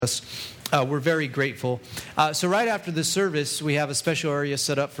us. We're very grateful. So right after the service, we have a special area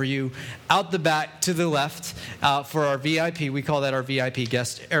set up for you out the back to the left for our VIP. We call that our VIP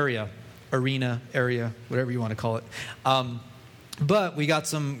guest area, arena area, whatever you want to call it. But we got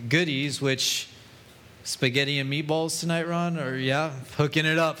some goodies, which spaghetti and meatballs tonight, Ron? Or yeah, hooking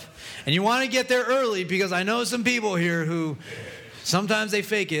it up. And you want to get there early because I know some people here who sometimes they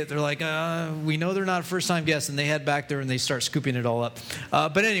fake it. They're like, we know they're not a first-time guest, and they head back there and they start scooping it all up.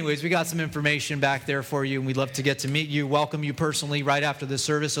 But anyways, we got some information back there for you, and we'd love to get to meet you, welcome you personally right after the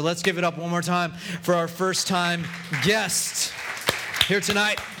service. So let's give it up one more time for our first-time guest here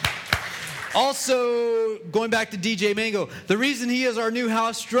tonight. Also, going back to DJ Mango, the reason he is our new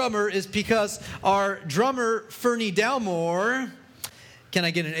house drummer is because our drummer, Fernie Dalmore, can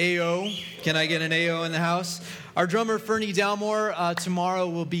I get an AO? Can I get an AO in the house? Our drummer, Fernie Dalmore, tomorrow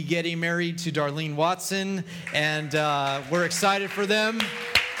will be getting married to Darlene Watson, and we're excited for them.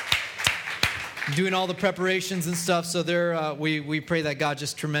 Doing all the preparations and stuff, so we pray that God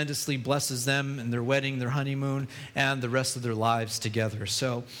just tremendously blesses them and their wedding, their honeymoon, and the rest of their lives together.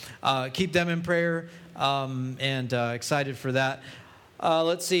 So keep them in prayer, and excited for that.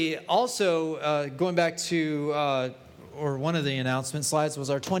 Let's see. Also, going back to... or one of the announcement slides was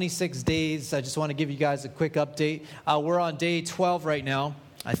our 26 days. I just want to give you guys a quick update. We're on day 12 right now,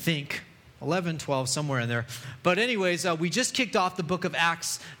 I think. 11, 12, somewhere in there. But anyways, we just kicked off the book of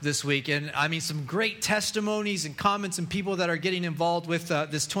Acts this week. And I mean, some great testimonies and comments and people that are getting involved with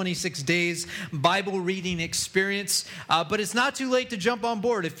this 26 days Bible reading experience. But it's not too late to jump on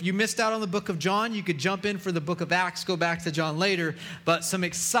board. If you missed out on the book of John, you could jump in for the book of Acts, go back to John later. But some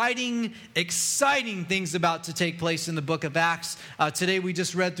exciting things about to take place in the book of Acts. Today we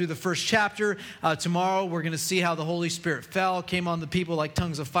just read through the first chapter. Tomorrow we're going to see how the Holy Spirit fell, came on the people like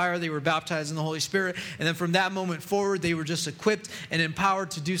tongues of fire. They were baptized in the Holy Spirit. And then from that moment forward, they were just equipped and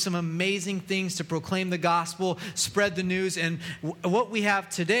empowered to do some amazing things to proclaim the gospel, spread the news. And what we have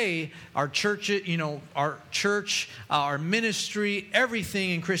today, our church, our ministry, everything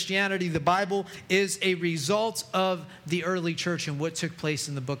in Christianity, the Bible is a result of the early church and what took place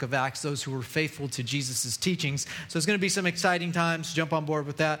in the book of Acts, those who were faithful to Jesus' teachings. So it's going to be some exciting times. Jump on board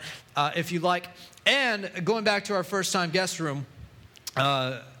with that if you like. And going back to our first-time guest room,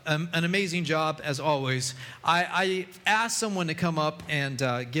 an amazing job, as always. I asked someone to come up and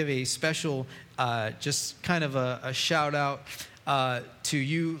give a special, just kind of a shout out to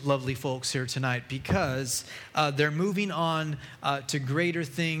you lovely folks here tonight, because they're moving on to greater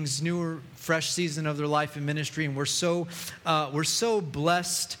things, newer, fresh season of their life and ministry, and we're so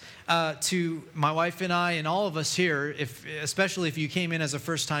blessed to my wife and I and all of us here, especially if you came in as a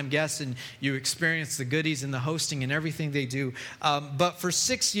first-time guest and you experienced the goodies and the hosting and everything they do. But for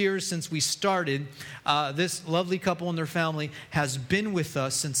 6 years since we started, this lovely couple and their family has been with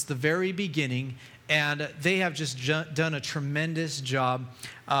us since the very beginning, and they have just done a tremendous job.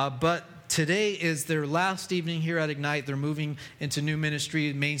 But today is their last evening here at Ignite. They're moving into new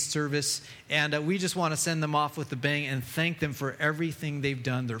ministry, main service, and we just want to send them off with a bang and thank them for everything they've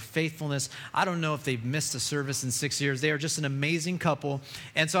done, their faithfulness. I don't know if they've missed a service in 6 years. They are just an amazing couple.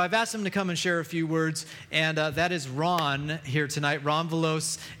 And so I've asked them to come and share a few words, and that is Ron here tonight. Ron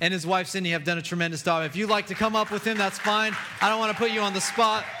Velos and his wife Cindy have done a tremendous job. If you'd like to come up with him, that's fine. I don't want to put you on the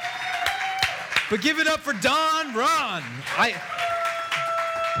spot. But give it up for Don Ron.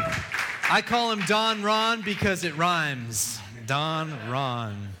 I call him Don Ron because it rhymes. Don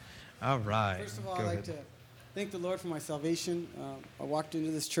Ron. All right. First of all, I'd like to thank the Lord for my salvation. I walked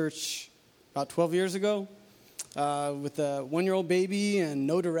into this church about 12 years ago with a 1-year-old baby and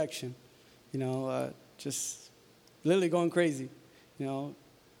no direction. Just literally going crazy.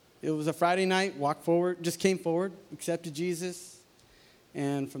 It was a Friday night, came forward, accepted Jesus.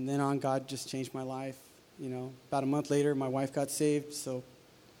 And from then on, God just changed my life. About a month later, my wife got saved, so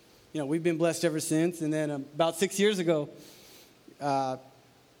we've been blessed ever since. And then about 6 years ago,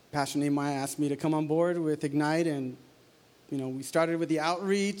 Pastor Nehemiah asked me to come on board with Ignite. And, we started with the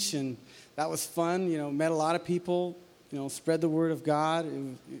outreach, and that was fun. Met a lot of people, spread the word of God.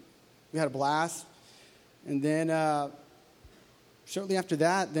 We had a blast. And then shortly after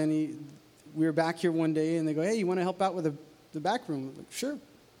that, we were back here one day, and they go, hey, you want to help out with the back room? I'm like, sure,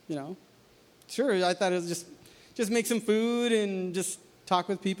 Sure, I thought it was just make some food and just talk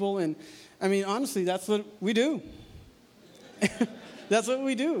with people. And I mean, honestly, that's what we do. That's what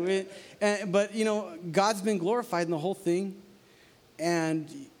we do. But God's been glorified in the whole thing. And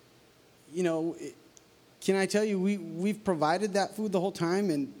can I tell you, we've provided that food the whole time.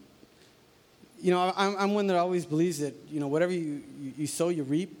 And I'm one that always believes that whatever you sow, you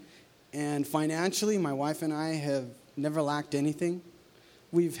reap. And financially, my wife and I have never lacked anything.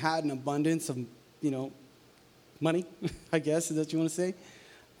 we've had an abundance of, money, I guess is what you want to say.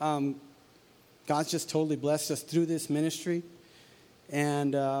 God's just totally blessed us through this ministry.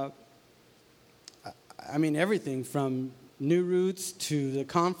 And, everything from New Roots to the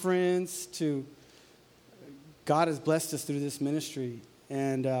conference to God has blessed us through this ministry.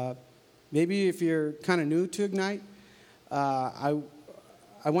 And maybe if you're kind of new to Ignite, I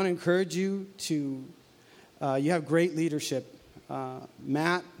want to encourage you to, you have great leadership.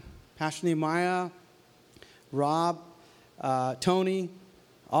 Matt, Pastor Nehemiah, Rob, Tony,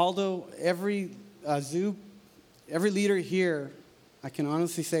 Aldo, every leader here, I can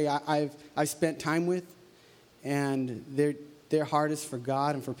honestly say I've spent time with, and their heart is for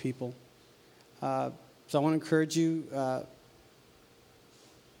God and for people. So I want to encourage you,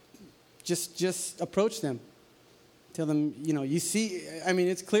 just approach them. Tell them, you see,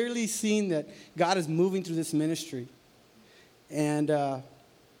 it's clearly seen that God is moving through this ministry. And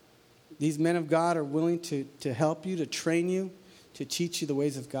these men of God are willing to help you, to train you, to teach you the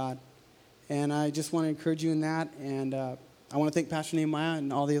ways of God. And I just want to encourage you in that. And I want to thank Pastor Nehemiah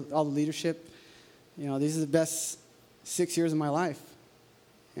and all the leadership. These are the best 6 years of my life.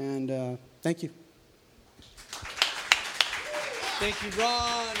 And thank you. Thank you,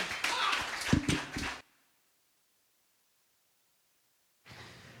 Ron.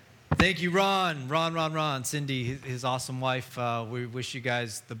 Thank you, Ron. Ron. Cindy, his awesome wife. We wish you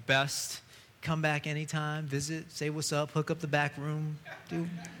guys the best. Come back anytime, visit, say what's up, hook up the back room,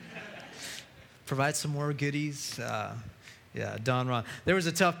 provide some more goodies. Ron. There was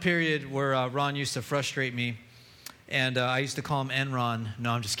a tough period where Ron used to frustrate me, and I used to call him Enron.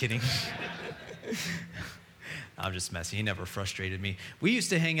 No, I'm just kidding. I'm just messing. He never frustrated me. We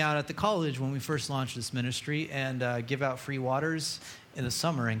used to hang out at the college when we first launched this ministry and give out free waters in the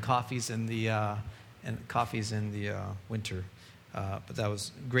summer and coffees in the winter. But that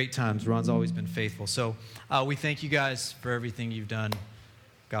was great times. Ron's always been faithful. So we thank you guys for everything you've done.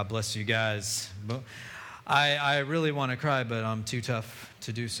 God bless you guys. I really want to cry, but I'm too tough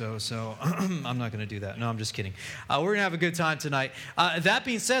to do so I'm not going to do that. No, I'm just kidding. We're going to have a good time tonight. That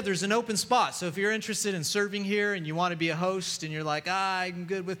being said, there's an open spot. So if you're interested in serving here and you want to be a host and you're like, I'm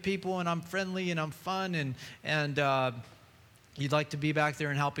good with people and I'm friendly and I'm fun and you'd like to be back there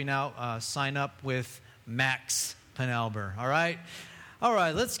and helping out, sign up with Max Penalber. All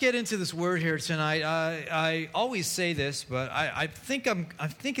right, let's get into this word here tonight. I always say this, but I think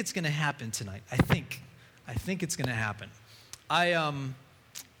it's going to happen tonight. I think it's going to happen.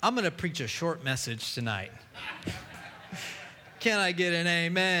 I'm going to preach a short message tonight. Can I get an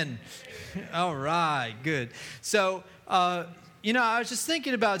amen? All right, good. So, I was just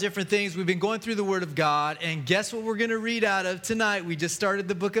thinking about different things. We've been going through the Word of God, and guess what we're going to read out of tonight? We just started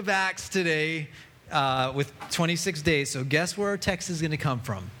the book of Acts today with 26 days. So guess where our text is going to come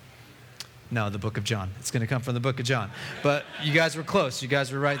from? No, the book of John. It's going to come from the book of John. But you guys were close. You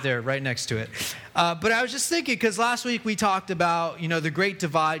guys were right there, right next to it. But I was just thinking, because last week we talked about, the great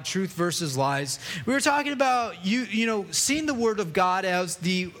divide, truth versus lies. We were talking about, seeing the Word of God as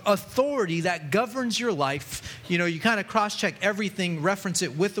the authority that governs your life. You kind of cross-check everything, reference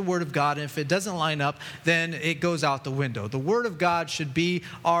it with the Word of God, and if it doesn't line up, then it goes out the window. The Word of God should be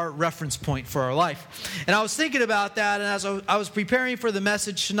our reference point for our life. And I was thinking about that, and as I was preparing for the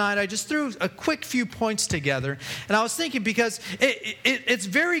message tonight, I just threw a quick few points together. And I was thinking, because it's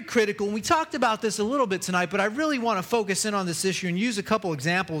very critical, and we talked about this a little bit tonight, but I really want to focus in on this issue and use a couple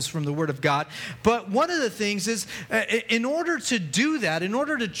examples from the Word of God. But one of the things is, in order to do that, in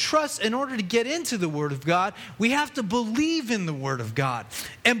order to trust, in order to get into the Word of God, we have to believe in the Word of God.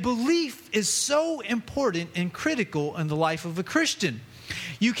 And belief is so important and critical in the life of a Christian.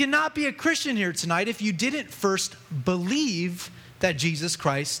 You cannot be a Christian here tonight if you didn't first believe that Jesus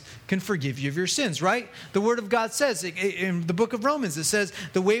Christ can forgive you of your sins, right? The Word of God says, in the book of Romans, it says,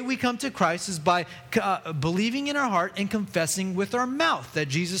 the way we come to Christ is by believing in our heart and confessing with our mouth that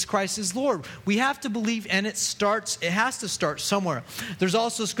Jesus Christ is Lord. We have to believe, and it has to start somewhere. There's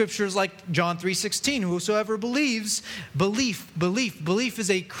also scriptures like John 3:16, whosoever believes, belief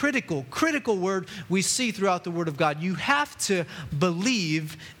is a critical word we see throughout the Word of God. You have to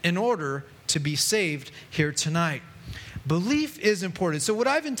believe in order to be saved here tonight. Belief is important. So what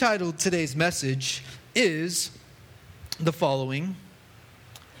I've entitled today's message is the following: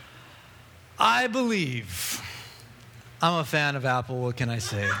 I believe. I'm a fan of Apple. What can I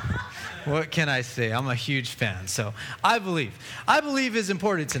say? What can I say? I'm a huge fan. So I believe. I believe is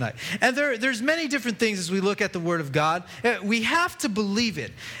important tonight. And there's many different things as we look at the Word of God. We have to believe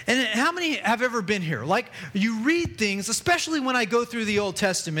it. And how many have ever been here? Like you read things, especially when I go through the Old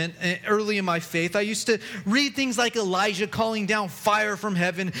Testament early in my faith. I used to read things like Elijah calling down fire from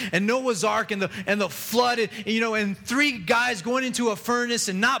heaven and Noah's Ark and the flood, and 3 guys going into a furnace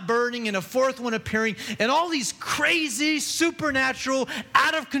and not burning and a 4th one appearing and all these crazy, supernatural,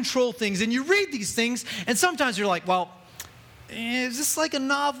 out of control things. And you read these things, and sometimes you're like, well, is this like a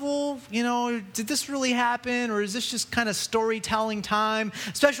novel? Did this really happen? Or is this just kind of storytelling time?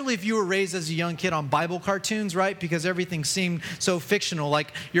 Especially if you were raised as a young kid on Bible cartoons, right? Because everything seemed so fictional.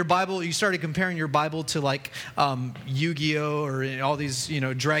 Like your Bible, you started comparing your Bible to like Yu-Gi-Oh! Or all these,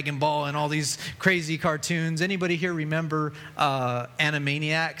 Dragon Ball and all these crazy cartoons. Anybody here remember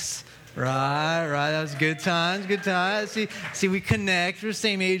Animaniacs? Right. That was good times. See, we connect. We're the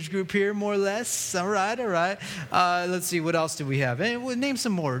same age group here, more or less. All right. Let's see, what else do we have? Name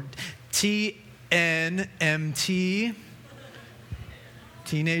some more. TNMT.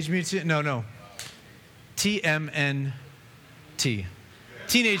 Teenage Mutant. No. TMNT.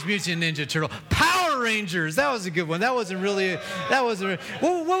 Teenage Mutant Ninja Turtle. Power Rangers. That was a good one. What was the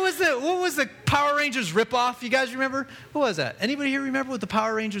Power Rangers ripoff? You guys remember? What was that? Anybody here remember what the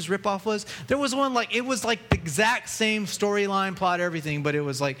Power Rangers ripoff was? There was one it was like the exact same storyline, plot, everything, but it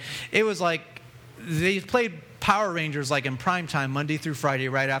was like they played Power Rangers like in prime time Monday through Friday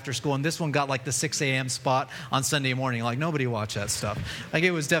right after school, and this one got like the 6 a.m. spot on Sunday morning. Like nobody watched that stuff. Like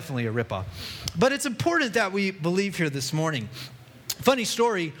it was definitely a ripoff. But it's important that we believe here this morning. Funny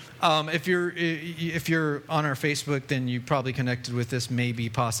story, if you're on our Facebook, then you probably connected with this, maybe,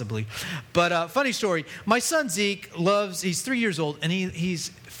 possibly. But funny story, my son Zeke he's 3 years old, and he's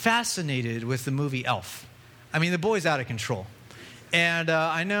fascinated with the movie Elf. I mean, the boy's out of control. And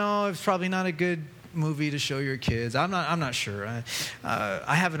I know it's probably not a good movie to show your kids. I'm not sure.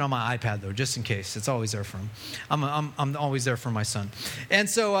 I have it on my iPad, though, just in case. It's always there for him. I'm always there for my son. And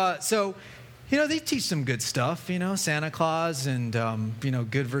so they teach some good stuff, Santa Claus and,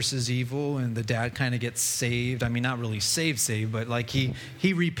 good versus evil, and the dad kind of gets saved. I mean, not really saved, but like he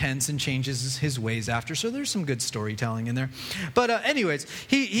repents and changes his ways after. So there's some good storytelling in there. But anyways,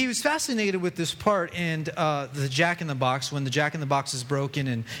 he was fascinated with this part and the Jack in the Box, when the Jack in the Box is broken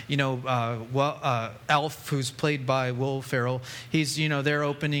and, Elf, who's played by Will Ferrell, he's, there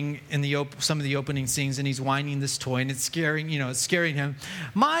opening in some of the opening scenes, and he's whining this toy, and it's scaring him.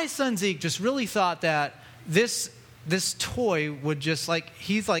 My son Zeke just really thought that this toy would just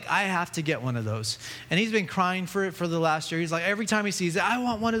he's like, I have to get one of those. And he's been crying for it for the last year. He's like, every time he sees it, I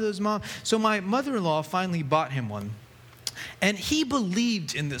want one of those, Mom. So my mother-in-law finally bought him one. And he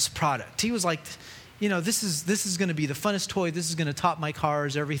believed in this product. He was like, this is going to be the funnest toy. This is going to top my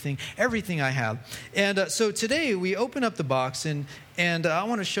cars, everything I have. And so today we open up the box, and I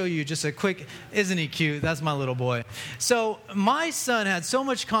want to show you just a quick, isn't he cute? That's my little boy. So my son had so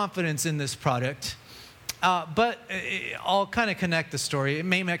much confidence in this product, but I'll kind of connect the story. It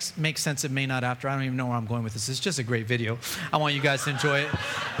may make sense, it may not after. I don't even know where I'm going with this. It's just a great video. I want you guys to enjoy it.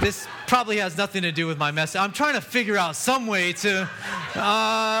 This probably has nothing to do with my message. I'm trying to figure out some way to...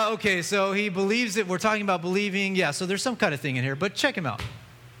 okay, so he believes it. We're talking about believing. Yeah, so there's some kind of thing in here, but check him out.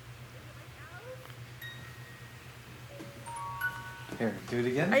 Here, do it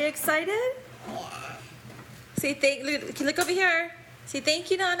again. Are you excited? Say look over here. Say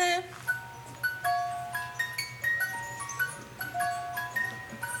thank you, Nana.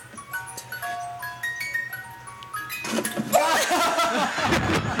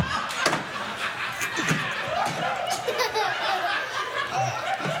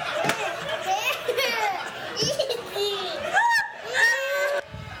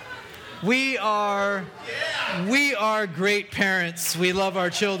 We are great parents. We love our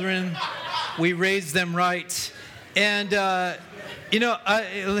children. We raise them right. And,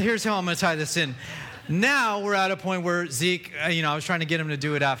 here's how I'm going to tie this in. Now we're at a point where Zeke, I was trying to get him to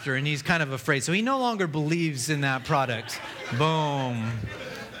do it after, and he's kind of afraid. So he no longer believes in that product. Boom.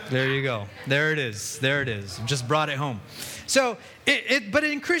 There you go. There it is. Just brought it home. So, but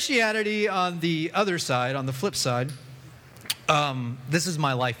in Christianity, on the other side, on the flip side, this is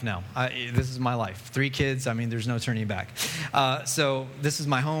my life now. This is my life. 3 kids. I mean, there's no turning back. So this is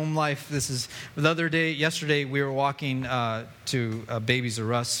my home life. Yesterday, we were walking to Babies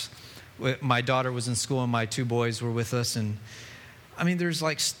R Us. My daughter was in school, and my 2 boys were with us. And I mean, there's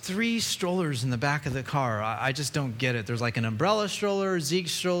 3 strollers in the back of the car. I just don't get it. There's an umbrella stroller,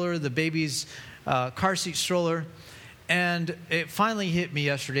 Zeke's stroller, the baby's car seat stroller. And it finally hit me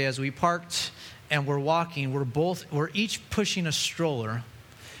yesterday as we parked and we're walking. We're each pushing a stroller.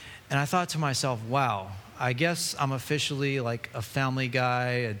 And I thought to myself, wow, I guess I'm officially like a family guy,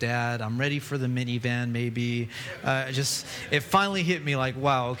 a dad. I'm ready for the minivan maybe. It finally hit me like,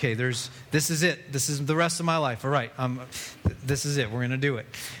 wow, okay, this is it. This is the rest of my life. All right, this is it. We're going to do it.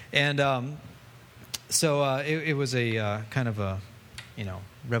 And so it was a kind of a,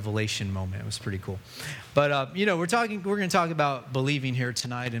 revelation moment. It was pretty cool. But, we're going to talk about believing here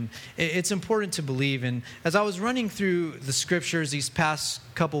tonight. And it's important to believe. And as I was running through the scriptures these past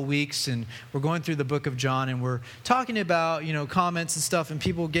couple weeks, and we're going through the book of John, and we're talking about, comments and stuff, and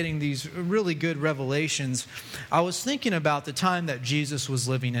people getting these really good revelations, I was thinking about the time that Jesus was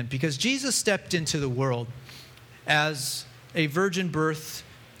living in. Because Jesus stepped into the world as a virgin birth,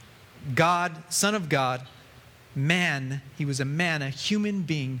 God, Son of God, man. He was a man, a human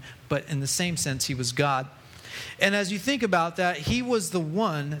being, but in the same sense, he was God. And as you think about that, he was the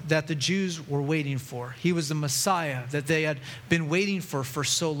one that the Jews were waiting for. He was the Messiah that they had been waiting for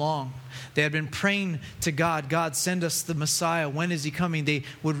so long. They had been praying to God, God, send us the Messiah. When is he coming? They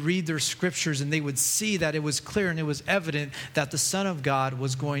would read their scriptures and they would see that it was clear and it was evident that the Son of God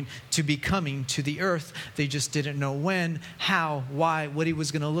was going to be coming to the earth. They just didn't know when, how, why, what he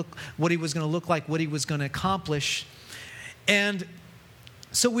was going to look like, what he was going to accomplish. And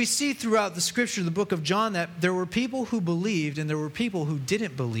so we see throughout the scripture, the book of John, that there were people who believed and there were people who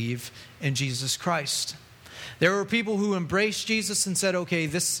didn't believe in Jesus Christ. There were people who embraced Jesus and said, okay,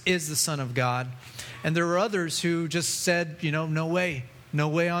 this is the Son of God. And there were others who just said, no way. No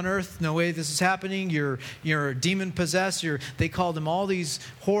way on earth. No way this is happening. You're demon possessed. They called him all these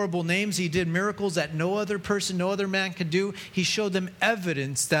horrible names. He did miracles that no other person, no other man could do. He showed them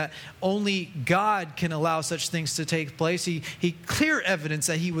evidence that only God can allow such things to take place. He clear evidence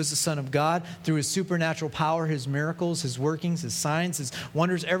that he was the Son of God through his supernatural power, his miracles, his workings, his signs, his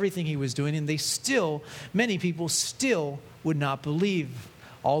wonders, everything he was doing. And many people still would not believe,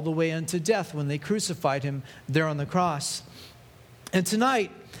 all the way unto death when they crucified him there on the cross. And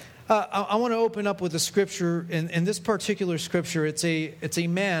tonight, I want to open up with a scripture. In this particular scripture, it's a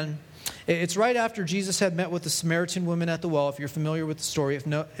man. It's right after Jesus had met with the Samaritan woman at the well, if you're familiar with the story.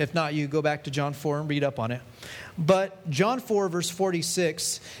 If not, you go back to John 4 and read up on it. But John 4, verse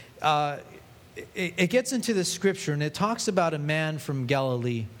 46, it gets into this scripture, and it talks about a man from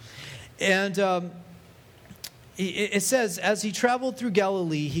Galilee. And it says, as he traveled through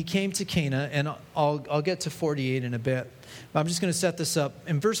Galilee, he came to Cana, and I'll get to 48 in a bit. I'm just going to set this up.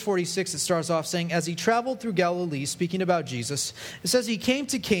 In verse 46, it starts off saying, as he traveled through Galilee, speaking about Jesus, it says he came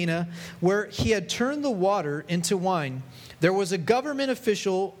to Cana where he had turned the water into wine. There was a government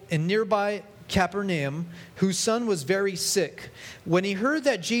official in nearby Capernaum whose son was very sick. When he heard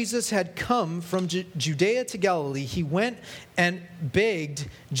that Jesus had come from Judea to Galilee, he went and begged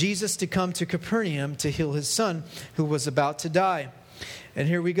Jesus to come to Capernaum to heal his son who was about to die. And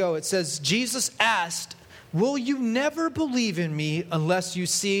here we go. It says, Jesus asked, will you never believe in me unless you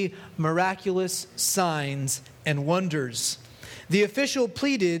see miraculous signs and wonders? The official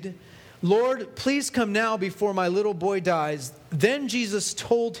pleaded, Lord, please come now before my little boy dies. Then Jesus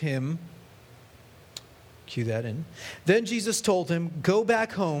told him, cue that in. Then Jesus told him, go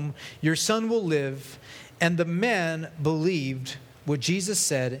back home, your son will live. And the man believed what Jesus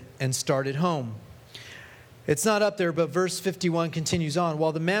said and started home. It's not up there, but verse 51 continues on.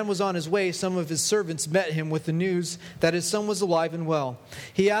 While the man was on his way, some of his servants met him with the news that his son was alive and well.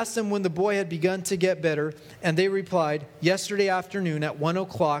 He asked them when the boy had begun to get better, and they replied, yesterday afternoon at 1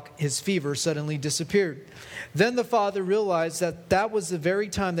 o'clock, his fever suddenly disappeared. Then the father realized that was the very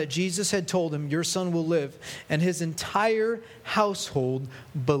time that Jesus had told him, your son will live, and his entire household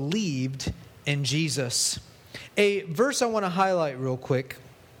believed in Jesus. A verse I want to highlight real quick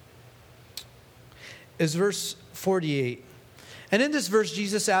is verse 48. And in this verse,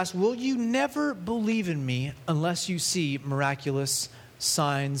 Jesus asked, will you never believe in me unless you see miraculous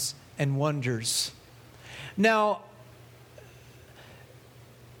signs and wonders? Now,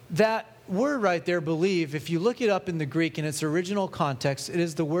 that word right there, believe, if you look it up in the Greek in its original context, it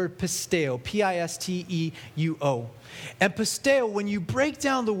is the word pisteo, P-I-S-T-E-U-O. And pisteo, when you break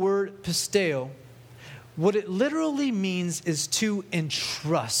down the word pisteo, what it literally means is to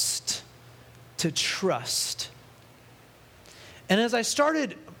entrust. To trust. And as I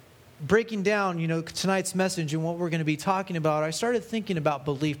started breaking down, tonight's message and what we're going to be talking about, I started thinking about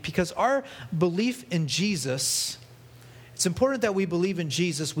belief, because our belief in Jesus, it's important that we believe in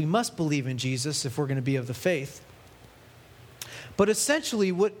Jesus. We must believe in Jesus if we're going to be of the faith. But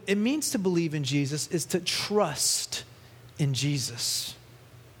essentially, what it means to believe in Jesus is to trust in Jesus.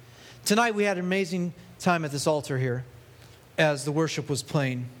 Tonight, we had an amazing time at this altar here as the worship was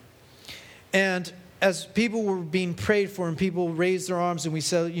playing. And as people were being prayed for and people raised their arms and we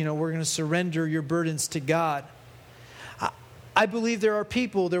said, we're going to surrender your burdens to God. I believe there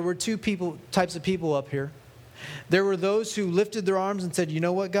were two types of people up here. There were those who lifted their arms and said, you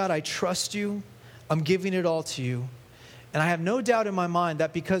know what, God, I trust you. I'm giving it all to you. And I have no doubt in my mind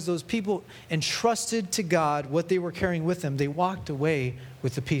that because those people entrusted to God what they were carrying with them, they walked away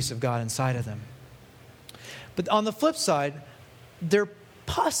with the peace of God inside of them. But on the flip side, there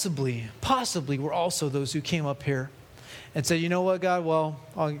possibly were also those who came up here and said, you know what, God, well,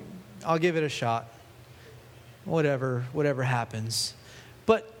 I'll give it a shot. Whatever happens.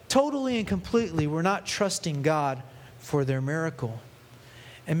 But totally and completely were not trusting God for their miracle.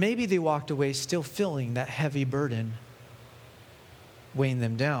 And maybe they walked away still feeling that heavy burden weighing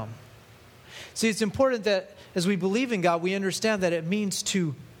them down. See, it's important that as we believe in God, we understand that it means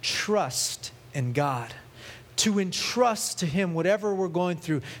to trust in God. To entrust to Him whatever we're going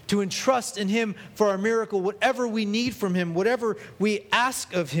through. To entrust in Him for our miracle, whatever we need from Him, whatever we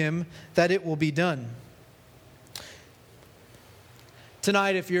ask of Him, that it will be done.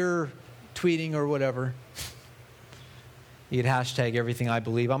 Tonight, if you're tweeting or whatever, you can hashtag everything I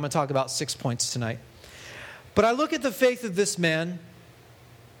believe. I'm going to talk about 6 points tonight. But I look at the faith of this man,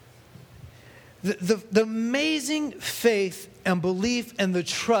 the amazing faith and belief and the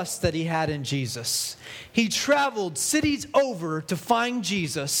trust that he had in Jesus. He traveled cities over to find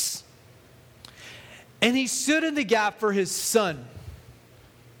Jesus, and he stood in the gap for his son.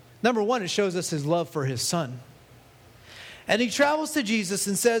 Number one, it shows us his love for his son. And he travels to Jesus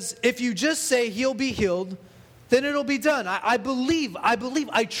and says, if you just say he'll be healed, then it'll be done. I believe,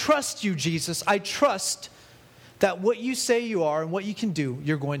 I trust you, Jesus. I trust that what you say you are and what you can do,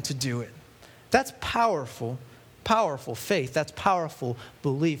 you're going to do it. That's powerful faith. That's powerful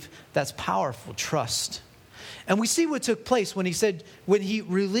belief. That's powerful trust. And we see what took place when he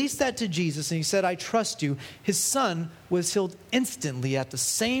released that to Jesus and he said, I trust you. His son was healed instantly at the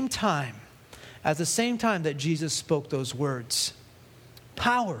same time that Jesus spoke those words.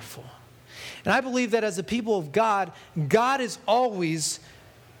 Powerful. And I believe that as a people of God, God is always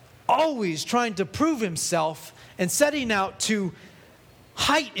trying to prove Himself and setting out to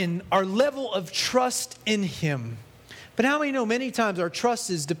heighten our level of trust in Him. But how many know many times our trust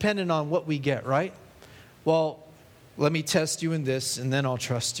is dependent on what we get, right? Well, let me test you in this and then I'll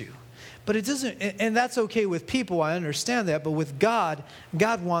trust you. But it doesn't, and that's okay with people, I understand that, but with God,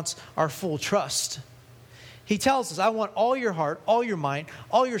 God wants our full trust. He tells us, I want all your heart, all your mind,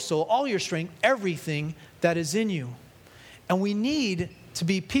 all your soul, all your strength, everything that is in you. And we need to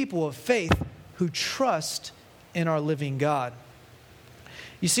be people of faith who trust in our living God.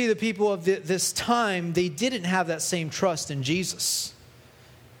 You see, the people of this time, they didn't have that same trust in Jesus.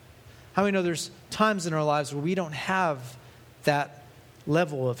 How many know there's times in our lives where we don't have that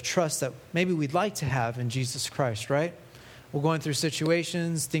level of trust that maybe we'd like to have in Jesus Christ, right? We're going through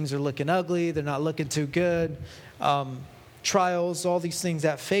situations, things are looking ugly, they're not looking too good. Trials, all these things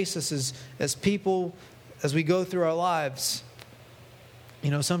that face us as people, as we go through our lives.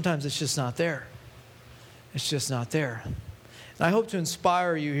 Sometimes it's just not there. It's just not there. And I hope to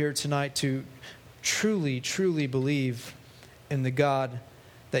inspire you here tonight to truly, truly believe in the God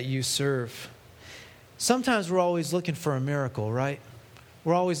that you serve. Sometimes we're always looking for a miracle, right?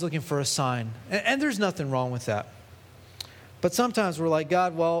 We're always looking for a sign. And there's nothing wrong with that. But sometimes we're like,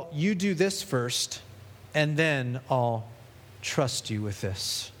 God, well, you do this first, and then I'll trust you with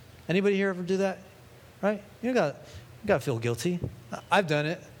this. Anybody here ever do that? Right? You got to feel guilty. I've done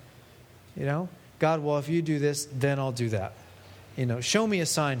it. God, well, if you do this, then I'll do that. Show me a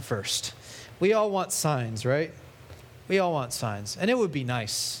sign first. We all want signs, right? We all want signs. And it would be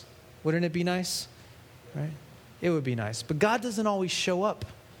nice. Wouldn't it be nice? Right? It would be nice. But God doesn't always show up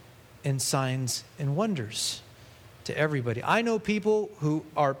in signs and wonders to everybody. I know people who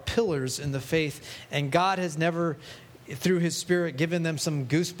are pillars in the faith, and God has never, through His Spirit, given them some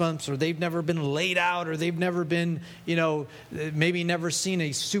goosebumps, or they've never been laid out, or they've never been, maybe never seen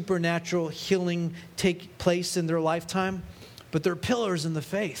a supernatural healing take place in their lifetime. But they're pillars in the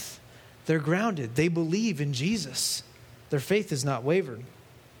faith. They're grounded. They believe in Jesus. Their faith is not wavered.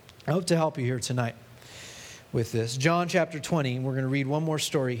 I hope to help you here tonight with this. John chapter 20, we're going to read one more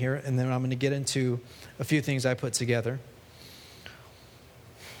story here, and then I'm going to get into a few things I put together.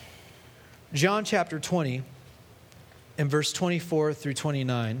 John chapter 20, and verse 24 through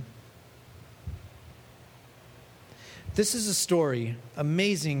 29. This is a story,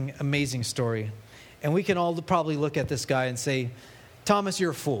 amazing, amazing story. And we can all probably look at this guy and say, Thomas,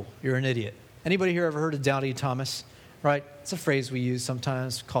 you're a fool. You're an idiot. Anybody here ever heard of Doubting Thomas? Right? It's a phrase we use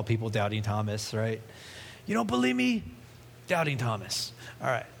sometimes, call people Doubting Thomas, right? You don't believe me? Doubting Thomas. All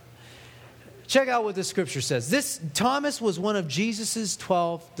right. check out what the scripture says. Thomas was one of Jesus'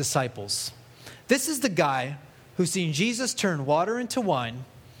 12 disciples. This is the guy who's seen Jesus turn water into wine,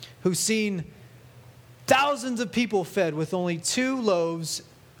 who's seen thousands of people fed with only 2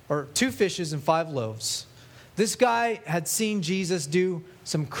 fishes and 5 loaves. This guy had seen Jesus do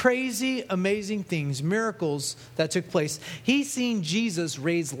some crazy, amazing things, miracles that took place. He's seen Jesus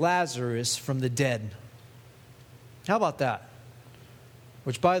raise Lazarus from the dead. How about that?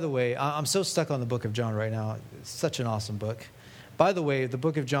 Which, by the way, I'm so stuck on the book of John right now. It's such an awesome book. By the way, the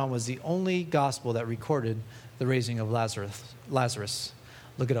book of John was the only gospel that recorded the raising of Lazarus.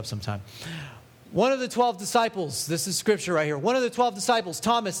 Look it up sometime. One of the 12 disciples, this is scripture right here. One of the 12 disciples,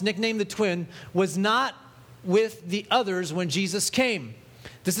 Thomas, nicknamed the twin, was not with the others when Jesus came.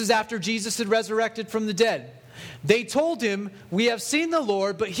 This is after Jesus had resurrected from the dead. They told him, "We have seen the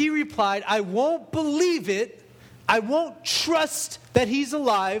Lord," but he replied, "I won't believe it. I won't trust that he's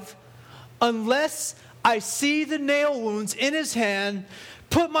alive unless I see the nail wounds in his hand,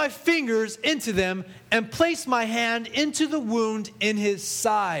 put my fingers into them, and place my hand into the wound in his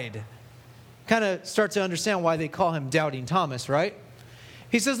side." Kind of start to understand why they call him Doubting Thomas, right?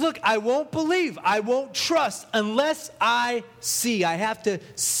 He says, look, I won't believe, I won't trust unless I see. I have to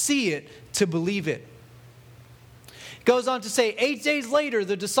see it to believe it. Goes on to say, 8 days later,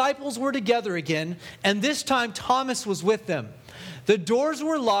 the disciples were together again, and this time Thomas was with them. The doors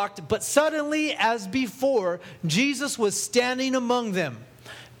were locked, but suddenly, as before, Jesus was standing among them.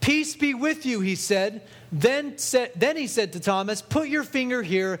 "Peace be with you," he said. Then he said to Thomas, "Put your finger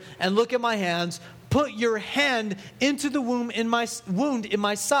here and look at my hands. Put your hand into the wound in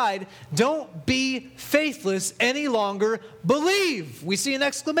my side. Don't be faithless any longer. Believe." We see an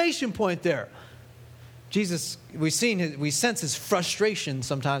exclamation point there. Jesus, we sense his frustration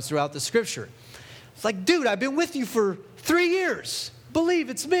sometimes throughout the scripture. It's like, dude, I've been with you for 3 years. Believe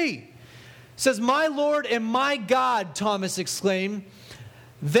it's me. It says, "My Lord and my God," Thomas exclaimed.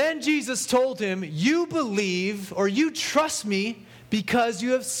 Then Jesus told him, "You believe, or you trust me because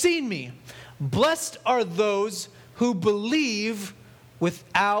you have seen me. Blessed are those who believe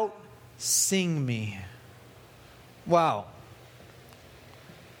without seeing me." Wow.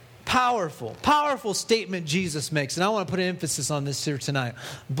 Powerful statement Jesus makes. And I want to put an emphasis on this here tonight.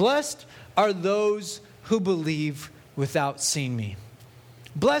 Blessed are those who believe without seeing me.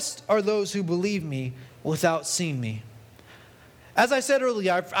 Blessed are those who believe me without seeing me. As I said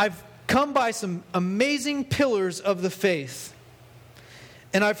earlier, I've come by some amazing pillars of the faith.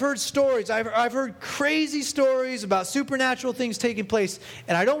 And I've heard stories, I've heard crazy stories about supernatural things taking place.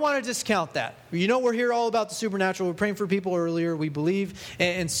 And I don't want to discount that. You know, we're here all about the supernatural. We're praying for people earlier. We believe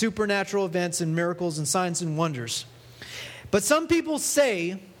in supernatural events and miracles and signs and wonders. But some people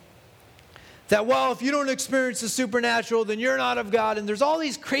say that, well, if you don't experience the supernatural, then you're not of God. And there's all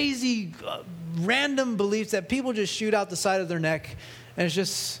these crazy, random beliefs that people just shoot out the side of their neck. And it's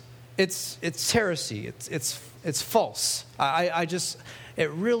just, it's heresy. It's false. I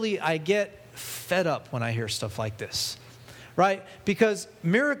get fed up when I hear stuff like this, right? Because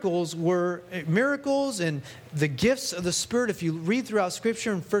miracles and the gifts of the Spirit, if you read throughout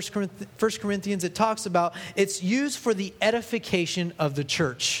Scripture in 1 Corinthians, it talks about it's used for the edification of the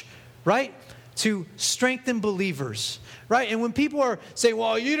church, right? To strengthen believers, right? And when people are saying,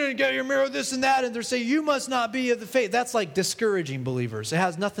 well, you didn't get your miracle, this and that, and they're saying, you must not be of the faith, that's like discouraging believers. It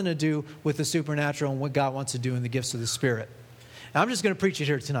has nothing to do with the supernatural and what God wants to do in the gifts of the Spirit. Now, I'm just going to preach it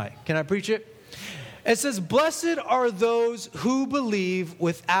here tonight. Can I preach it? It says, "Blessed are those who believe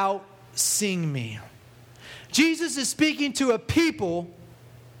without seeing me." Jesus is speaking to a people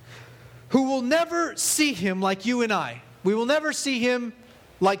who will never see him like you and I. We will never see him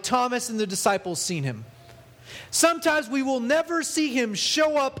like Thomas and the disciples seen him. Sometimes we will never see him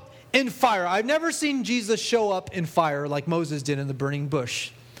show up in fire. I've never seen Jesus show up in fire like Moses did in the burning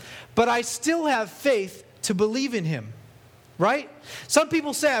bush. But I still have faith to believe in him. Right? Some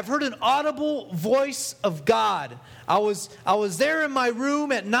people say, I've heard an audible voice of God. I was there in my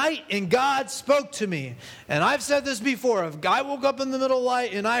room at night and God spoke to me. And I've said this before. If I woke up in the middle of the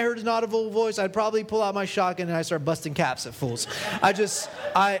night and I heard an audible voice, I'd probably pull out my shotgun and I'd start busting caps at fools.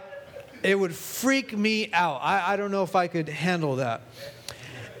 It would freak me out. I don't know if I could handle that.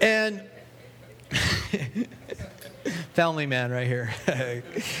 And family man right here.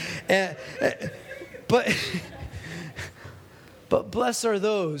 But blessed are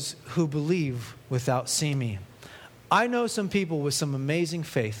those who believe without seeing me. I know some people with some amazing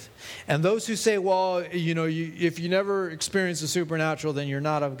faith. And those who say, well, if you never experience the supernatural, then you're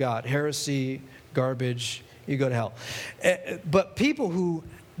not of God. Heresy, garbage, you go to hell. But people who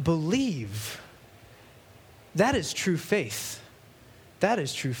believe, that is true faith. That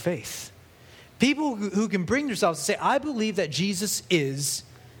is true faith. People who can bring themselves to say, I believe that Jesus is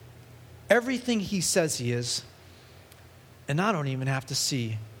everything he says he is, and I don't even have to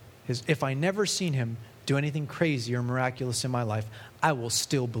see his. If I never seen him do anything crazy or miraculous in my life, I will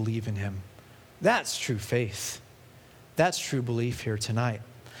still believe in him. That's true faith. That's true belief here tonight.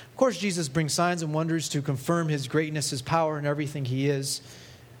 Of course, Jesus brings signs and wonders to confirm his greatness, his power, and everything he is,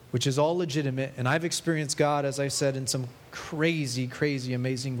 which is all legitimate. And I've experienced God, as I said, in some crazy, crazy,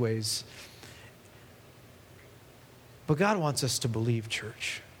 amazing ways. But God wants us to believe,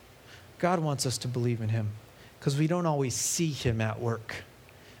 church. God wants us to believe in him because we don't always see him at work.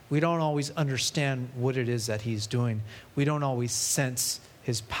 We don't always understand what it is that he's doing. We don't always sense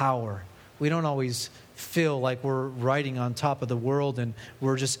his power. We don't always feel like we're riding on top of the world and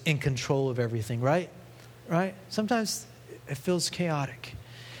we're just in control of everything, right? Right? Sometimes it feels chaotic.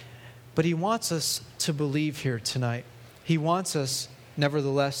 But he wants us to believe here tonight. He wants us,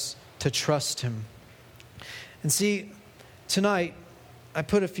 nevertheless, to trust him. And see, tonight, I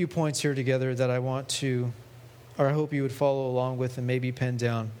put a few points here together that I want to, or I hope you would follow along with and maybe pen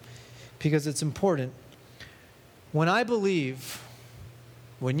down, because it's important. When I believe,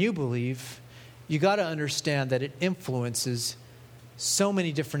 when you believe, you got to understand that it influences so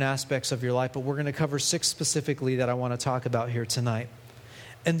many different aspects of your life, but we're going to cover 6 specifically that I want to talk about here tonight.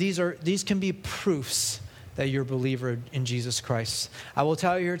 And these can be proofs that you're a believer in Jesus Christ. I will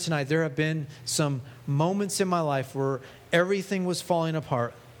tell you here tonight, there have been some moments in my life where everything was falling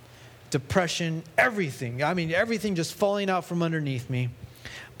apart. Depression, everything. I mean, everything just falling out from underneath me.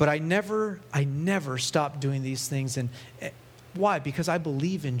 But I never stopped doing these things. And why? Because I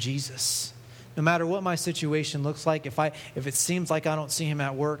believe in Jesus. No matter what my situation looks like, if it seems like I don't see him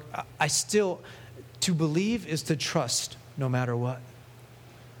at work, I still, to believe is to trust no matter what.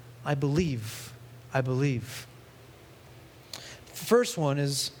 I believe. First one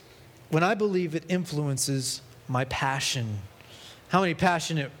is, when I believe, it influences my passion. How many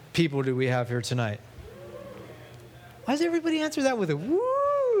passionate people do we have here tonight? Why does everybody answer that with a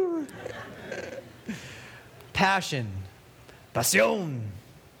woo? Passion. Pasión.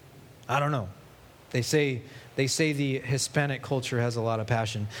 I don't know. They say the Hispanic culture has a lot of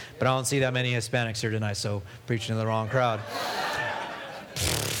passion, but I don't see that many Hispanics here tonight, so preaching to the wrong crowd.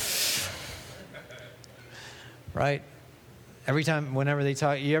 Right? Every time, whenever they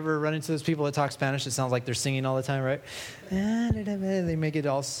talk, you ever run into those people that talk Spanish? It sounds like they're singing all the time, right? They make it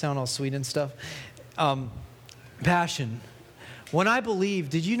all sound all sweet and stuff. Passion. When I believe,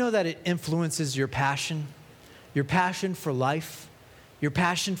 did you know that it influences your passion? Your passion for life? Your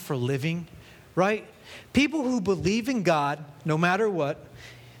passion for living? Right? People who believe in God, no matter what,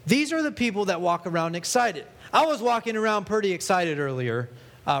 these are the people that walk around excited. I was walking around pretty excited earlier.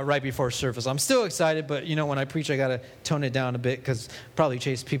 Right before service. I'm still excited, but when I preach, I got to tone it down a bit because probably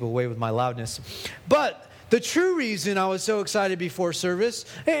chase people away with my loudness. But the true reason I was so excited before service,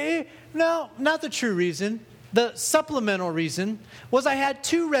 no, not the true reason. The supplemental reason was I had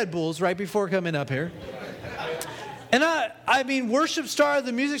 2 Red Bulls right before coming up here. And I mean, worship star,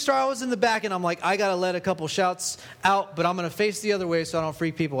 the music star, I was in the back, and I'm like, I got to let a couple shouts out, but I'm going to face the other way so I don't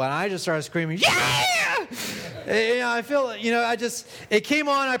freak people out. And I just started screaming, yeah! I feel, it came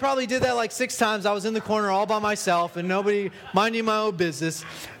on. I probably did that like 6 times. I was in the corner all by myself and nobody minding my own business.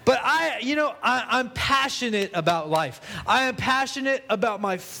 But I'm passionate about life. I am passionate about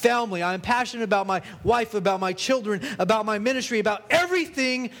my family. I am passionate about my wife, about my children, about my ministry, about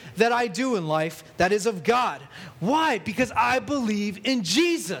everything that I do in life that is of God. Why? Because I believe in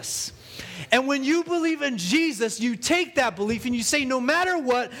Jesus. And when you believe in Jesus, you take that belief and you say, no matter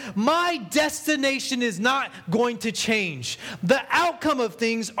what, my destination is not going to change. The outcome of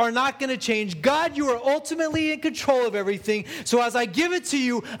things are not going to change. God, you are ultimately in control of everything. So as I give it to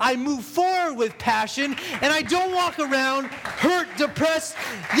you, I move forward with passion and I don't walk around hurt, depressed.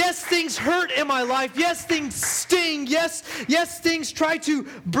 Yes, things hurt in my life. Yes, things sting. Yes, things try to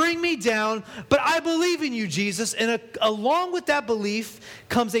bring me down. But I believe in you, Jesus. And along with that belief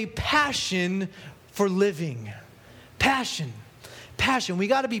comes a passion for living. Passion. We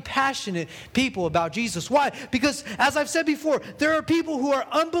got to be passionate people about Jesus. Why? Because as I've said before, there are people who are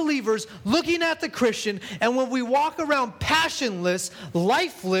unbelievers looking at the Christian, and when we walk around passionless,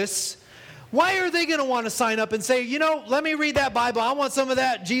 lifeless, why are they going to want to sign up and say, let me read that Bible. I want some of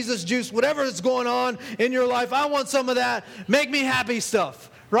that Jesus juice, whatever is going on in your life. I want some of that. Make me happy stuff.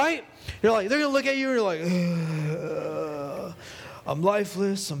 Right? They're going to look at you and you're like, I'm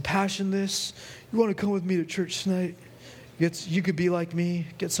lifeless, I'm passionless. You want to come with me to church tonight? You could be like me,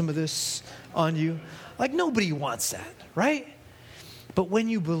 get some of this on you. Like, nobody wants that, right? But when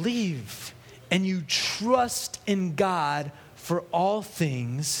you believe and you trust in God for all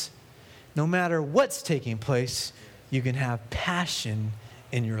things, no matter what's taking place, you can have passion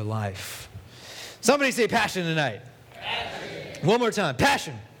in your life. Somebody say passion tonight. Passion. One more time.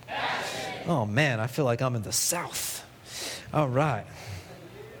 Passion. Passion. Oh, man, I feel like I'm in the South. All right.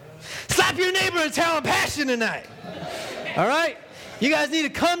 Slap your neighbor and tell him passion tonight. All right? You guys need to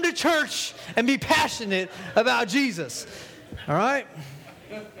come to church and be passionate about Jesus. All right?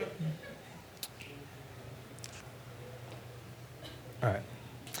 All right.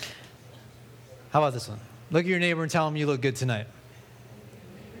 How about this one? Look at your neighbor and tell him you look good tonight.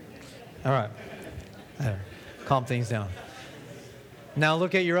 All right. There. Calm things down. Now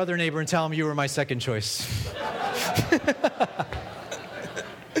look at your other neighbor and tell him you were my second choice.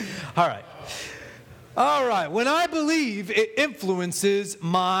 All right. All right. When I believe, it influences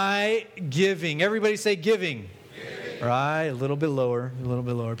my giving. Everybody say giving. Giving. Right. A little bit lower. A little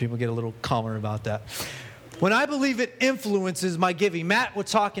bit lower. People get a little calmer about that. When I believe, it influences my giving. Matt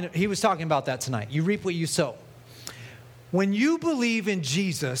was talking about that tonight. You reap what you sow. When you believe in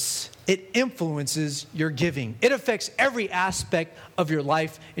Jesus, it influences your giving. It affects every aspect of your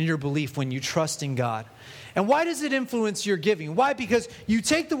life and your belief when you trust in God. And why does it influence your giving? Why? Because you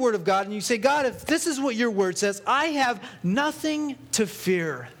take the word of God and you say, God, if this is what your word says, I have nothing to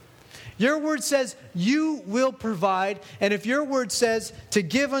fear. Your word says you will provide. And if your word says to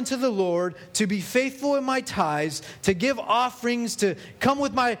give unto the Lord, to be faithful in my tithes, to give offerings, to come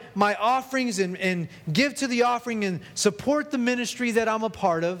with my offerings and give to the offering and support the ministry that I'm a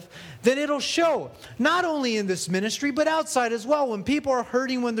part of, then it'll show. Not only in this ministry, but outside as well. When people are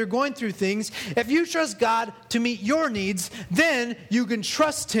hurting, when they're going through things, if you trust God to meet your needs, then you can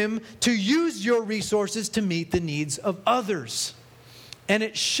trust Him to use your resources to meet the needs of others. And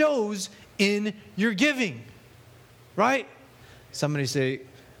it shows in your giving, right? Somebody say,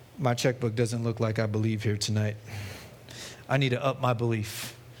 my checkbook doesn't look like I believe here tonight. I need to up my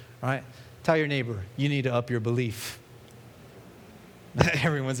belief, right? Tell your neighbor, you need to up your belief.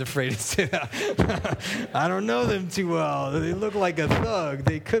 Everyone's afraid to say that. I don't know them too well. They look like a thug.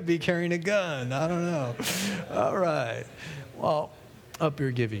 They could be carrying a gun. I don't know. All right. Well, up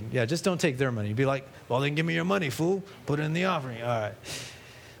your giving. Yeah, just don't take their money. Be like, well, then give me your money, fool. Put it in the offering. All right.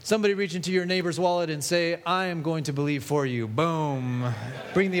 Somebody reach into your neighbor's wallet and say, I am going to believe for you. Boom.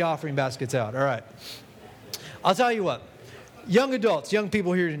 Bring the offering baskets out. All right. I'll tell you what. Young adults, young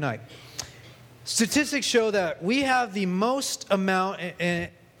people here tonight. Statistics show that we have the most amount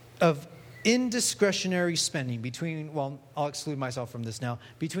of indiscretionary spending between, well, I'll exclude myself from this now,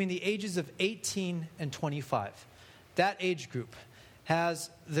 between the ages of 18 and 25. That age group has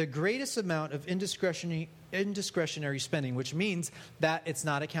the greatest amount of indiscretionary spending, which means that it's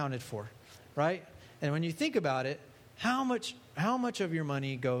not accounted for, right? And when you think about it, how much of your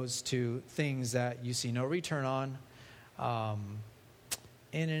money goes to things that you see no return on?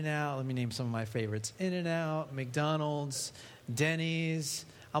 In-N-Out, let me name some of my favorites. In-N-Out, McDonald's, Denny's.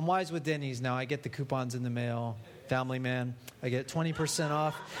 I'm wise with Denny's now. I get the coupons in the mail. Family Man, I get 20%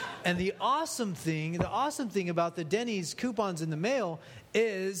 off. And the awesome thing about the Denny's coupons in the mail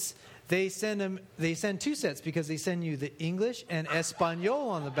is they send 2 sets because they send you the English and Espanol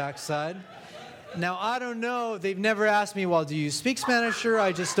on the backside. Now, I don't know. They've never asked me, well, do you speak Spanish? Sure,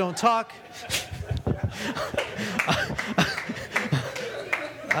 I just don't talk.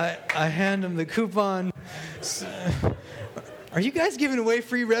 I hand them the coupon. Are you guys giving away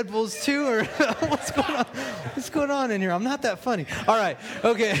free Red Bulls too? Or what's going on? What's going on in here? I'm not that funny. All right.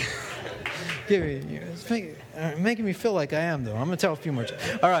 Okay. It's making me feel like I am, though. I'm going to tell a few more.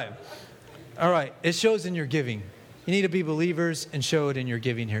 All right. It shows in your giving. You need to be believers and show it in your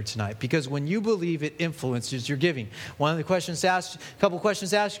giving here tonight. Because when you believe, it influences your giving. One of the questions to ask, a couple questions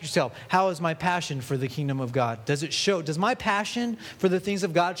to ask yourself: how is my passion for the kingdom of God? Does it show? Does my passion for the things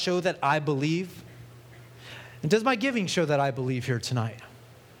of God show that I believe? And does my giving show that I believe here tonight?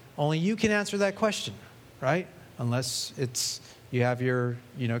 Only you can answer that question, right? Unless you have your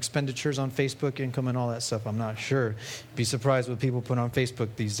expenditures on Facebook, income, and all that stuff. I'm not sure. Be surprised what people put on Facebook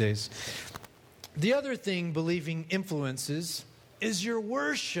these days. The other thing believing influences is your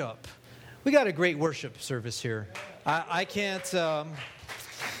worship. We got a great worship service here. I can't,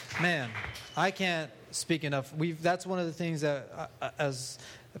 I can't speak enough. That's one of the things that, as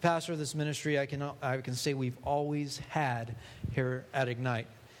the pastor of this ministry, I can say we've always had here at Ignite.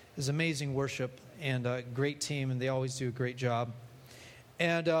 It's amazing worship and a great team, and they always do a great job.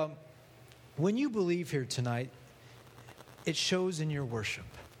 And when you believe here tonight, it shows in your worship.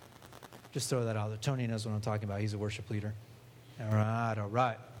 Just throw that out there. Tony knows what I'm talking about. He's a worship leader. All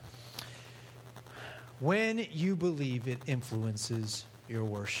right. When you believe, it influences your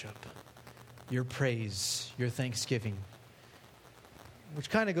worship, your praise, your thanksgiving. which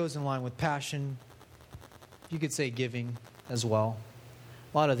kind of goes in line with passion. You could say giving as well.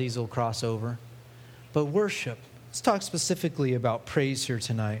 A lot of these will cross over. But worship, let's talk specifically about praise here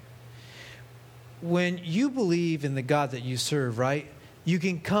tonight. When you believe in the God that you serve, right, you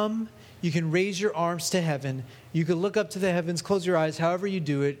can come, you can raise your arms to heaven, you can look up to the heavens, close your eyes, however you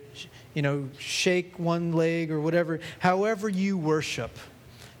do it, shake one leg or whatever, however you worship.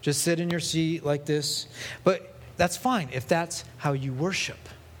 Just sit in your seat like this. But that's fine if that's how you worship,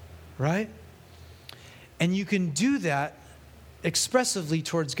 right? And you can do that expressively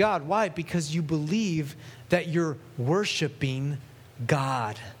towards God. Why? Because you believe that you're worshiping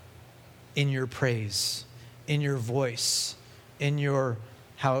God in your praise, in your voice, in your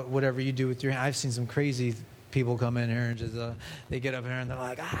whatever you do with your hand. I've seen some crazy people come in here and just they get up here and they're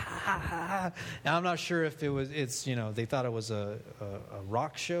like, ah. Now I'm not sure if they thought it was a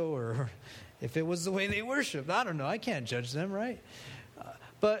rock show or if it was the way they worshiped. I don't know. I can't judge them, right?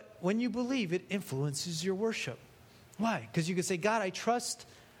 But when you believe, it influences your worship. Why? Because you can say, God, I trust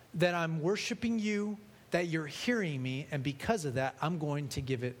that I'm worshiping you, that you're hearing me, and because of that, I'm going to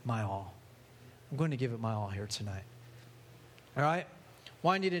give it my all. I'm going to give it my all here tonight. All right?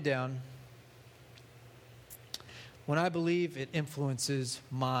 Winding it down. When I believe, it influences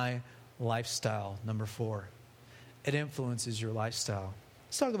my lifestyle. Number 4. It influences your lifestyle.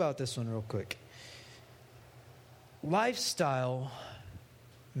 Let's talk about this one real quick. Lifestyle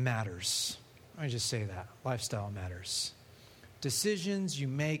matters. Let me just say that. Lifestyle matters. Decisions you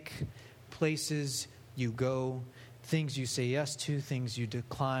make, places you go, things you say yes to, things you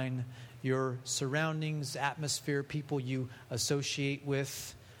decline, your surroundings, atmosphere, people you associate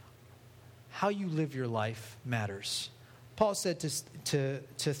with, how you live your life matters. Paul said to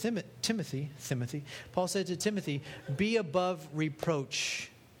Timothy, Paul said to Timothy, be above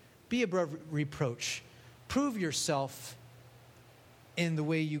reproach. Be above reproach. Prove yourself in the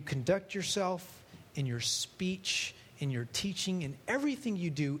way you conduct yourself, in your speech, in your teaching, in everything you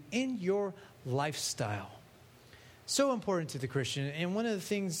do, in your lifestyle. So important to the Christian. And one of the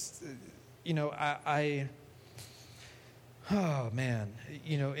things, in the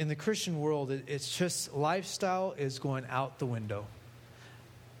Christian world, it's just lifestyle is going out the window.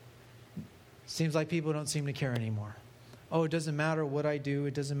 Seems like people don't seem to care anymore. Oh, it doesn't matter what I do.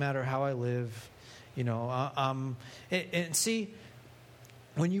 It doesn't matter how I live. And see,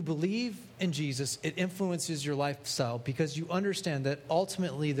 when you believe in Jesus, it influences your lifestyle because you understand that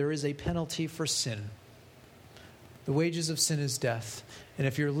ultimately there is a penalty for sin. The wages of sin is death. And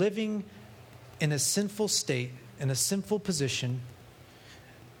if you're living in a sinful state, in a sinful position,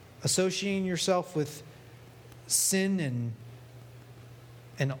 associating yourself with sin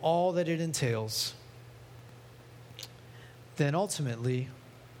and all that it entails, then ultimately,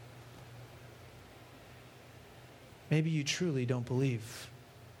 maybe you truly don't believe.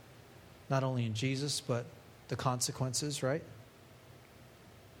 Not only in Jesus, but the consequences, right?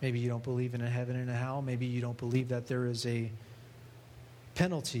 Maybe you don't believe in a heaven and a hell. Maybe you don't believe that there is a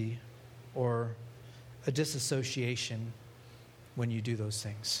penalty or a disassociation when you do those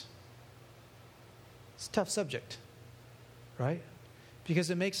things. It's a tough subject, right?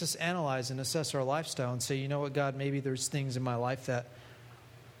 Because it makes us analyze and assess our lifestyle and say, you know what, God, maybe there's things in my life that,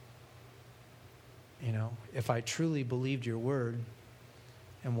 if I truly believed your word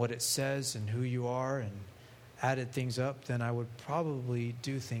and what it says and who you are and added things up, then I would probably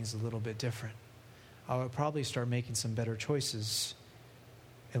do things a little bit different. I would probably start making some better choices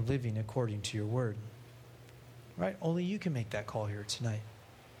and living according to your word. Right? Only you can make that call here tonight.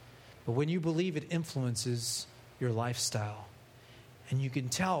 But when you believe, it influences your lifestyle. And you can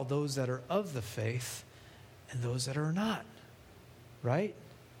tell those that are of the faith and those that are not. Right?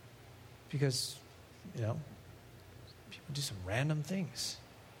 Because, people do some random things.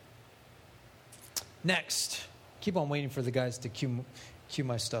 Next. Keep on waiting for the guys to cue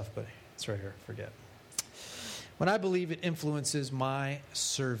my stuff, but it's right here. Forget. When I believe, it influences my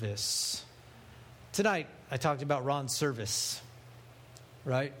service. Tonight, I talked about Ron's service,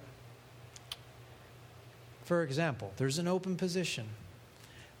 right? For example, there's an open position.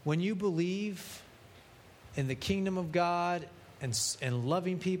 When you believe in the kingdom of God and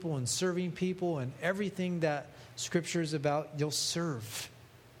loving people and serving people and everything that Scripture is about, you'll serve.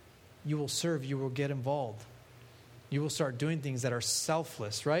 You will serve. You will get involved. You will start doing things that are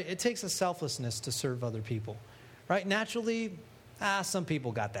selfless, right? It takes a selflessness to serve other people, right? Naturally, some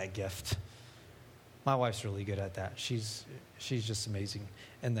people got that gift. My wife's really good at that. She's just amazing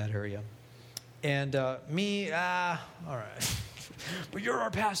in that area. And me, all right. But you're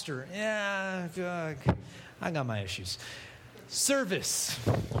our pastor. Yeah, I got my issues. Service.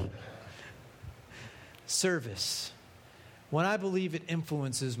 When I believe, it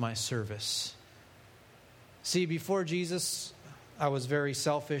influences my service. See, before Jesus, I was very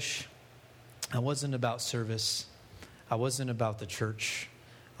selfish. I wasn't about service. I wasn't about the church.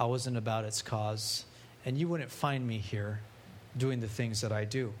 I wasn't about its cause. And you wouldn't find me here doing the things that I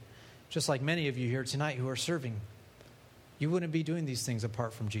do. Just like many of you here tonight who are serving. You wouldn't be doing these things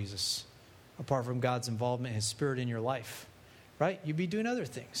apart from Jesus, apart from God's involvement, His Spirit in your life, right? You'd be doing other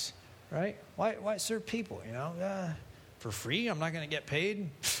things, right? Why serve people, you know? For free? I'm not going to get paid.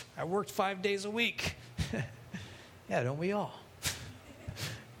 I worked 5 days a week. Yeah, don't we all?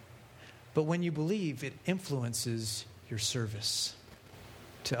 But when you believe, it influences your service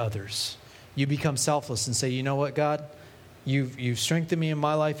to others. You become selfless and say, you know what, God? You've strengthened me in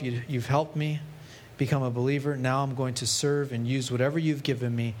my life. You've helped me become a believer. Now I'm going to serve and use whatever you've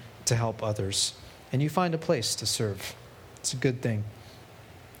given me to help others. And you find a place to serve. It's a good thing.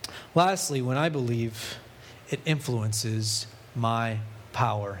 Lastly, when I believe, it influences my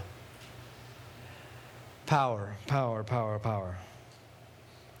power. Power.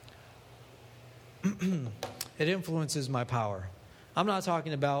 It influences my power. I'm not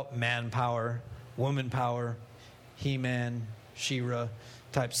talking about man power, woman power, He-Man, She-Ra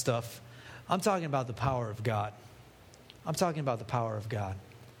type stuff. I'm talking about the power of God. I'm talking about the power of God.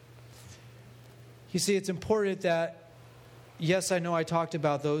 You see, it's important that, yes, I know I talked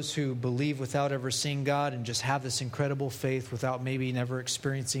about those who believe without ever seeing God and just have this incredible faith without maybe never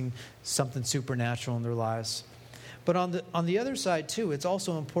experiencing something supernatural in their lives. But on the other side, too, it's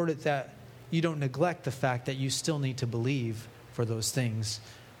also important that you don't neglect the fact that you still need to believe for those things.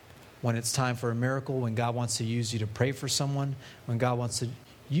 When it's time for a miracle, when God wants to use you to pray for someone, when God wants to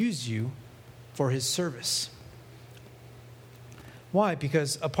use you for His service. Why?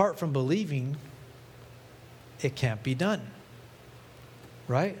 Because apart from believing, it can't be done.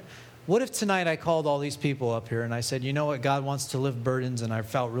 Right? What if tonight I called all these people up here and I said, you know what, God wants to lift burdens and I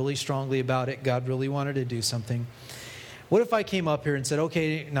felt really strongly about it. God really wanted to do something. What if I came up here and said,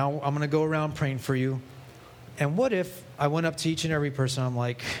 okay, now I'm going to go around praying for you. And what if I went up to each and every person, I'm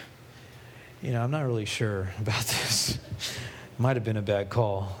like, you know, I'm not really sure about this. Might have been a bad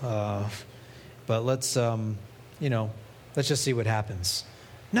call. But let's just see what happens.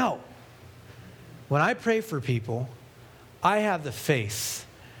 No. When I pray for people, I have the faith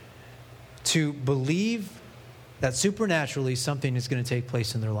to believe that supernaturally something is going to take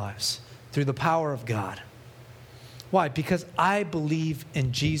place in their lives through the power of God. Why? Because I believe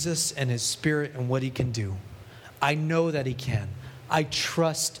in Jesus and His Spirit and what He can do. I know that He can. I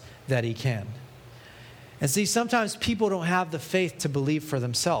trust that He can. And see, sometimes people don't have the faith to believe for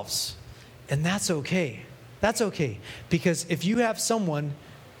themselves. And that's okay. That's okay. Because if you have someone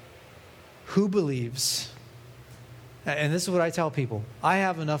who believes, and this is what I tell people, I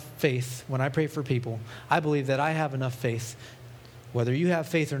have enough faith when I pray for people. I believe that I have enough faith. Whether you have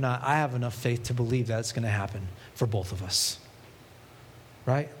faith or not, I have enough faith to believe that it's going to happen for both of us.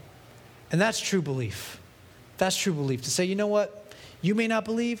 Right? And that's true belief. That's true belief. To say, you know what? You may not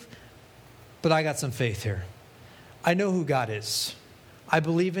believe, but I got some faith here. I know who God is. I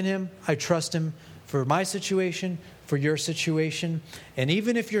believe in Him. I trust Him for my situation, for your situation. And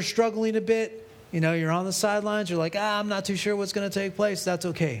even if you're struggling a bit, you know, you're on the sidelines, you're like, I'm not too sure what's going to take place. That's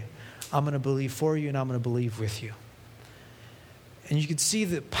okay. I'm going to believe for you and I'm going to believe with you. And you can see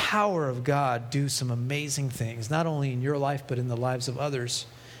the power of God do some amazing things, not only in your life, but in the lives of others.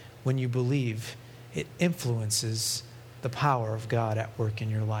 When you believe, it influences the power of God at work in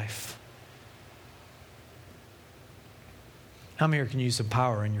your life. How many here can use some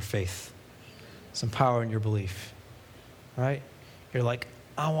power in your faith? Some power in your belief, right? You're like,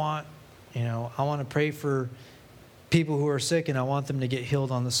 I want to pray for people who are sick and I want them to get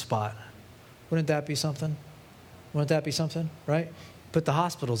healed on the spot. Wouldn't that be something? Wouldn't that be something, right? Put the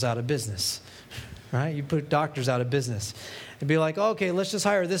hospitals out of business, right? You put doctors out of business. And be like, okay, let's just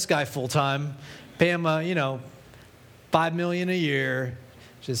hire this guy full time, pay him, $5 million a year,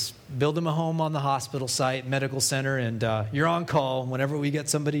 just build him a home on the hospital site, medical center, and you're on call whenever we get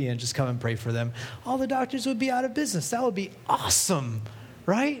somebody in, just come and pray for them. All the doctors would be out of business. That would be awesome,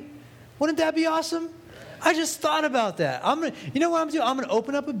 right? Wouldn't that be awesome? I just thought about that. You know what I'm doing? I'm going to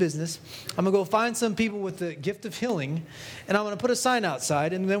open up a business. I'm going to go find some people with the gift of healing, and I'm going to put a sign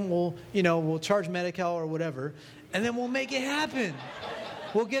outside, and then we'll charge Medi-Cal or whatever, and then we'll make it happen.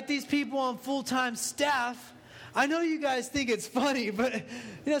 We'll get these people on full-time staff. I know you guys think it's funny, but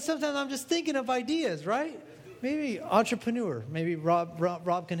sometimes I'm just thinking of ideas, right? Maybe entrepreneur. Maybe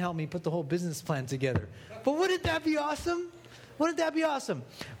Rob can help me put the whole business plan together. But wouldn't that be awesome? Wouldn't that be awesome?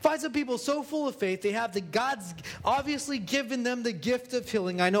 Find some people so full of faith, they have God's obviously given them the gift of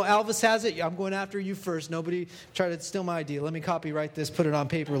healing. I know Alvis has it. I'm going after you first. Nobody try to steal my idea. Let me copyright this, put it on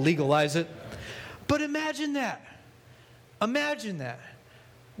paper, legalize it. But imagine that. Imagine that.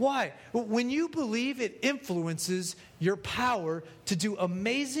 Why? When you believe, it influences your power to do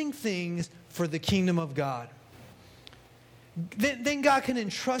amazing things for the kingdom of God. Then God can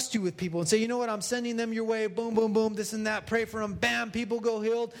entrust you with people and say, you know what, I'm sending them your way, boom, boom, boom, this and that, pray for them, bam, people go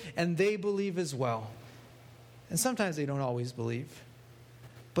healed, and they believe as well. And sometimes they don't always believe.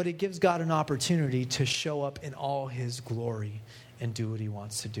 But it gives God an opportunity to show up in all his glory and do what he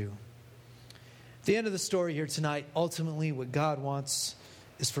wants to do. At the end of the story here tonight, ultimately what God wants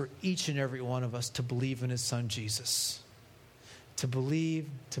is for each and every one of us to believe in his son Jesus. To believe,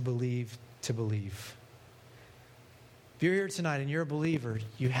 to believe, to believe. If you're here tonight and you're a believer,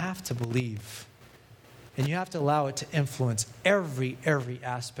 you have to believe. And you have to allow it to influence every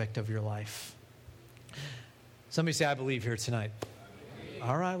aspect of your life. Somebody say, I believe here tonight.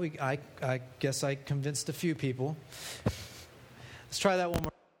 All right, I guess I convinced a few people. Let's try that one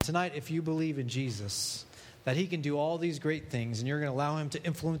more. Tonight, if you believe in Jesus, that he can do all these great things, and you're going to allow him to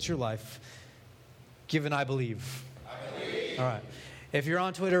influence your life, give an I believe. I believe. All right. If you're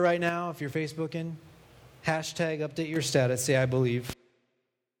on Twitter right now, if you're Facebooking, hashtag update your status, say I believe.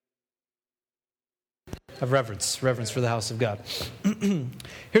 Of reverence for the house of God.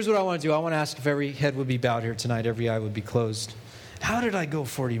 Here's what I want to do. I want to ask if every head would be bowed here tonight, every eye would be closed. How did I go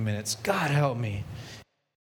 40 minutes? God help me.